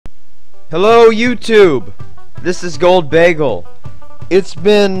Hello YouTube! This is Gold Bagel. It's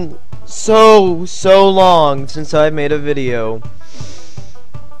been so long since I made a video.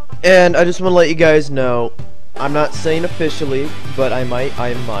 And I just want to let you guys know, I'm not saying officially, but I might,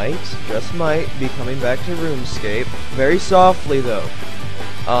 just might, be coming back to RuneScape. Very softly though.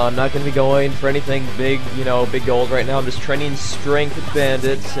 I'm not going to be going for anything big, you know, big gold right now. I'm just training strength with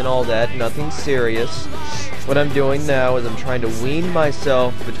bandits and all that, nothing serious. What I'm doing now is I'm trying to wean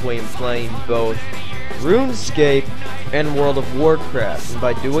myself between playing both RuneScape and World of Warcraft. And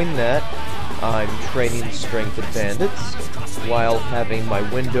by doing that, I'm training strength with bandits while having my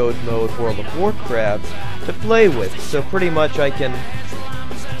windowed mode World of Warcraft to play with. So pretty much I can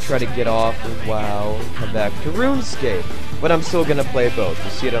try to get off of WoW and come back to RuneScape. But I'm still gonna play both, you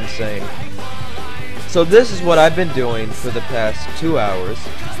see what I'm saying? So this is what I've been doing for the past 2 hours.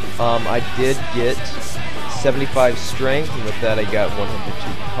 I did get 75 strength, and with that I got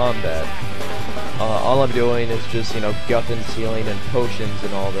 102 combat. All I'm doing is just, you know, guffins, healing, and potions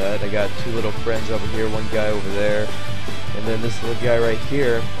and all that. I got two little friends over here, one guy over there, and then this little guy right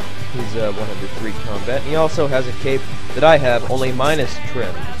here, he's 103 combat. And he also has a cape that I have, only minus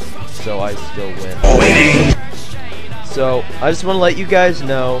trim, so I still win. So, I just want to let you guys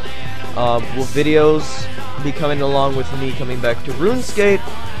know, will videos be coming along with me coming back to RuneScape?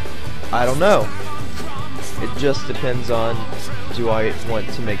 I don't know. It just depends on, do I want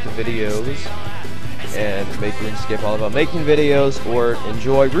to make the videos and make RuneScape all about making videos, or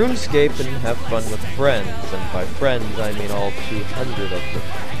enjoy RuneScape and have fun with friends. And by friends, I mean all 200 of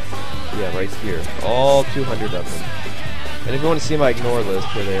them. Yeah, right here. All 200 of them. And if you want to see my ignore list,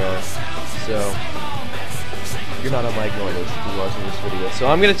 here they are. So, you're not on my ignore list if you're watching this video. So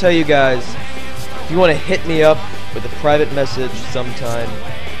I'm going to tell you guys, if you want to hit me up with a private message sometime,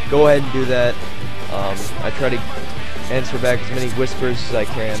 go ahead and do that. I try to answer back as many whispers as I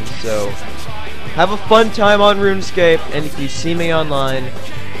can, so have a fun time on RuneScape, and if you see me online,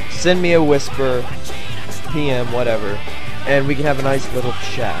 send me a whisper, PM, whatever, and we can have a nice little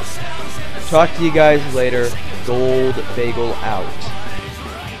chat. Talk to you guys later. Gold Bagel out.